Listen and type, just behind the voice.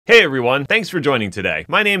Hey everyone, thanks for joining today.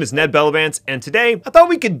 My name is Ned Bellavance, and today I thought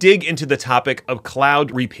we could dig into the topic of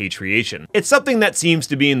cloud repatriation. It's something that seems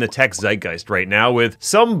to be in the tech zeitgeist right now, with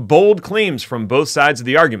some bold claims from both sides of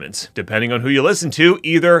the argument. Depending on who you listen to,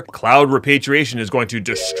 either cloud repatriation is going to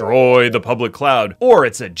destroy the public cloud, or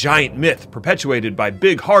it's a giant myth perpetuated by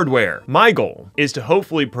big hardware. My goal is to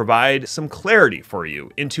hopefully provide some clarity for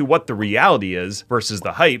you into what the reality is versus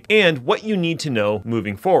the hype, and what you need to know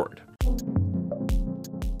moving forward.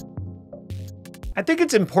 I think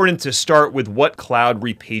it's important to start with what cloud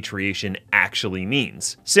repatriation actually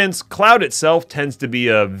means, since cloud itself tends to be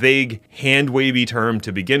a vague, hand-wavy term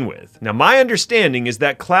to begin with. Now, my understanding is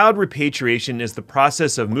that cloud repatriation is the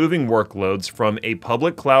process of moving workloads from a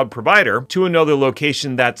public cloud provider to another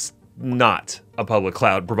location that's not a public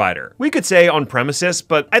cloud provider. We could say on premises,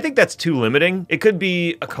 but I think that's too limiting. It could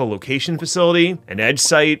be a co-location facility, an edge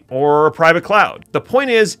site, or a private cloud. The point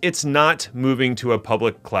is, it's not moving to a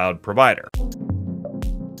public cloud provider.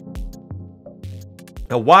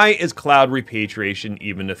 Now, why is cloud repatriation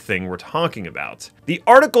even a thing we're talking about? The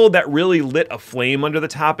article that really lit a flame under the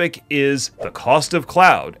topic is The Cost of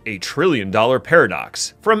Cloud, a $1 Trillion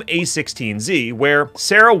Paradox, from A16Z, where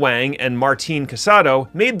Sarah Wang and Martin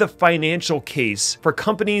Casado made the financial case for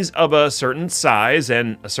companies of a certain size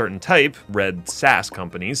and a certain type, red SaaS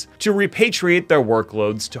companies, to repatriate their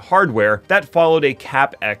workloads to hardware that followed a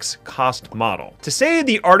CapEx cost model. To say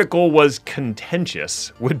the article was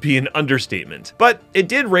contentious would be an understatement, but it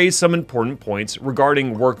did raise some important points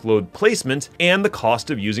regarding workload placement and the cost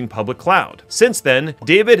of using public cloud. Since then,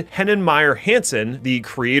 David Heinemeier Hansson, the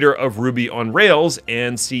creator of Ruby on Rails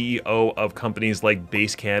and CEO of companies like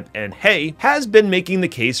Basecamp and Hey, has been making the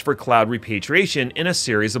case for cloud repatriation in a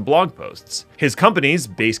series of blog posts. His companies,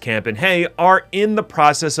 Basecamp and Hey, are in the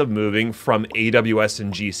process of moving from AWS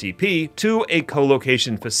and GCP to a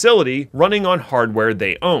co-location facility running on hardware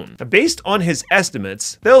they own. Based on his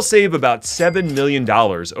estimates, they'll save about $7 million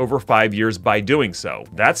over 5 years by doing so.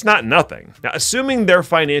 That's not nothing. Now, assuming their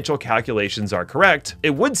financial calculations are correct,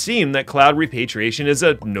 it would seem that cloud repatriation is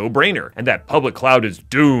a no-brainer and that public cloud is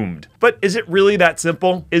doomed. But is it really that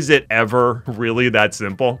simple? Is it ever really that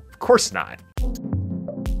simple? Of course not.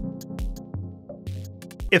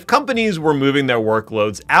 If companies were moving their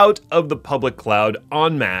workloads out of the public cloud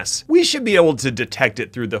en masse, we should be able to detect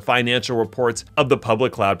it through the financial reports of the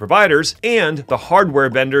public cloud providers and the hardware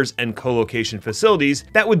vendors and co-location facilities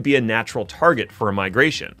that would be a natural target for a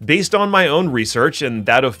migration. Based on my own research and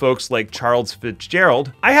that of folks like Charles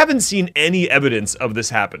Fitzgerald, I haven't seen any evidence of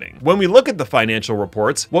this happening. When we look at the financial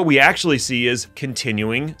reports, what we actually see is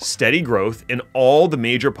continuing steady growth in all the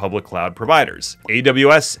major public cloud providers.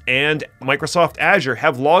 AWS and Microsoft Azure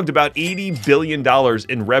have logged about $80 billion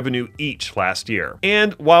in revenue each last year.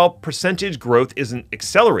 And while percentage growth isn't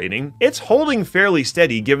accelerating, it's holding fairly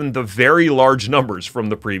steady given the very large numbers from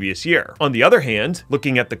the previous year. On the other hand,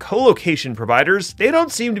 looking at the co-location providers, they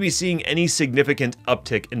don't seem to be seeing any significant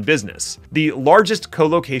uptick in business. The largest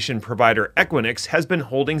co-location provider, Equinix, has been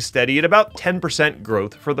holding steady at about 10%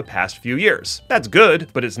 growth for the past few years. That's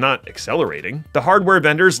good, but it's not accelerating. The hardware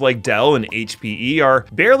vendors like Dell and HPE are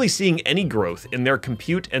barely seeing any growth in their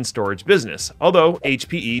compute and storage business, although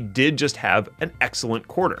HPE did just have an excellent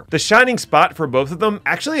quarter. The shining spot for both of them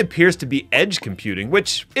actually appears to be edge computing,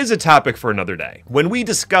 which is a topic for another day. When we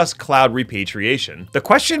discuss cloud repatriation, the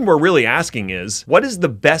question we're really asking is, what is the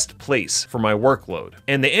best place for my workload?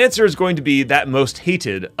 And the answer is going to be that most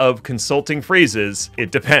hated of consulting phrases,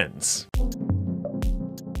 it depends.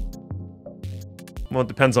 Well, it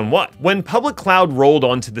depends on what. When public cloud rolled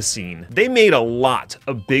onto the scene, they made a lot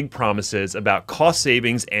of big promises about cost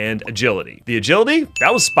savings and agility. The agility,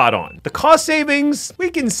 that was spot on. The cost savings, we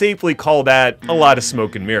can safely call that a lot of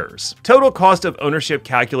smoke and mirrors. Total cost of ownership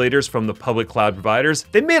calculators from the public cloud providers,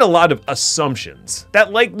 they made a lot of assumptions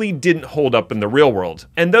that likely didn't hold up in the real world.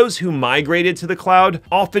 And those who migrated to the cloud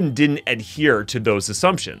often didn't adhere to those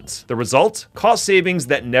assumptions. The result? Cost savings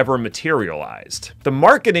that never materialized. The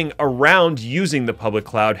marketing around using the public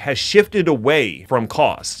cloud has shifted away from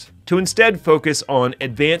cost to instead focus on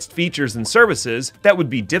advanced features and services that would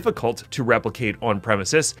be difficult to replicate on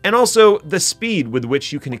premises, and also the speed with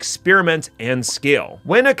which you can experiment and scale.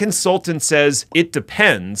 When a consultant says it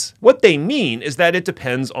depends, what they mean is that it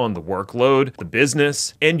depends on the workload, the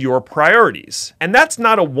business, and your priorities. And that's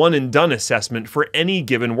not a one and done assessment for any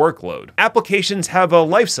given workload. Applications have a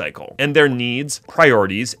life cycle, and their needs,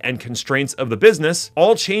 priorities, and constraints of the business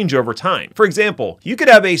all change over time. For example, you could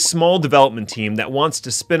have a small development team that wants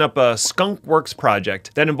to spin up a skunkworks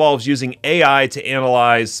project that involves using AI to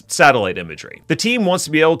analyze satellite imagery. The team wants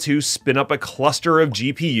to be able to spin up a cluster of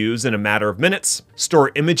GPUs in a matter of minutes,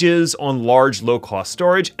 store images on large low-cost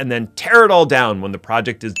storage, and then tear it all down when the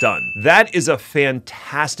project is done. That is a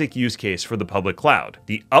fantastic use case for the public cloud.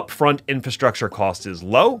 The upfront infrastructure cost is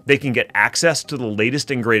low, they can get access to the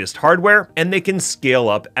latest and greatest hardware, and they can scale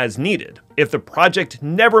up as needed. If the project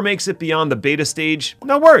never makes it beyond the beta stage,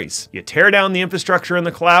 no worries. You tear down the infrastructure in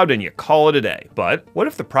the cloud and you call it a day. But what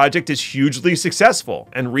if the project is hugely successful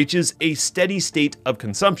and reaches a steady state of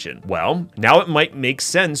consumption? Well, now it might make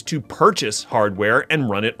sense to purchase hardware and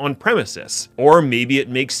run it on premises. Or maybe it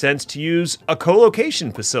makes sense to use a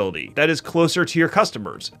co-location facility that is closer to your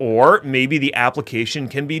customers. Or maybe the application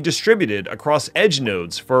can be distributed across edge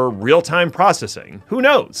nodes for real-time processing. Who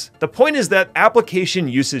knows? The point is that application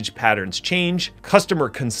usage patterns change, customer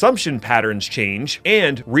consumption patterns change,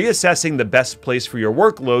 and reassessing the best place for your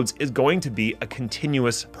workloads is going to be a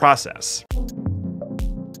continuous process.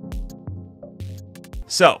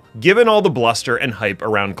 So, given all the bluster and hype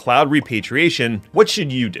around cloud repatriation, what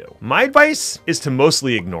should you do? My advice is to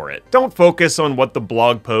mostly ignore it. Don't focus on what the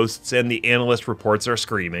blog posts and the analyst reports are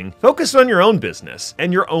screaming. Focus on your own business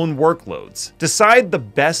and your own workloads. Decide the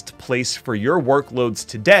best place for your workloads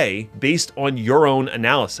today based on your own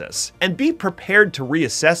analysis, and be prepared to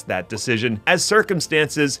reassess that decision as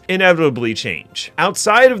circumstances inevitably change.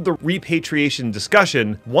 Outside of the repatriation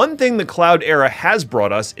discussion, one thing the cloud era has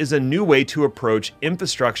brought us is a new way to approach infrastructure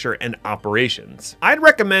and operations. I'd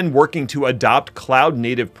recommend working to adopt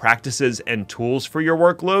cloud-native practices and tools for your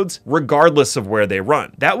workloads, regardless of where they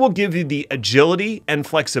run. That will give you the agility and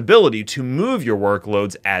flexibility to move your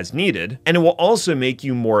workloads as needed, and it will also make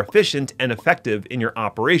you more efficient and effective in your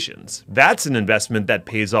operations. That's an investment that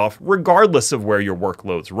pays off regardless of where your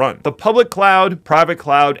workloads run. The public cloud, private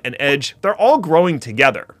cloud, and edge, they're all growing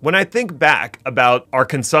together. When I think back about our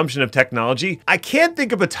consumption of technology, I can't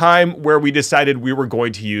think of a time where we decided we were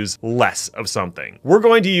going to use less of something. We're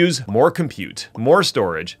going to use more compute, more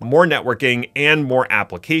storage, more networking, and more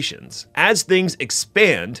applications. As things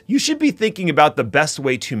expand, you should be thinking about the best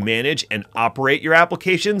way to manage and operate your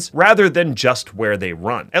applications rather than just where they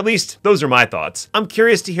run. At least, those are my thoughts. I'm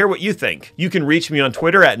curious to hear what you think. You can reach me on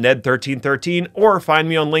Twitter at Ned1313 or find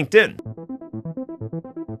me on LinkedIn.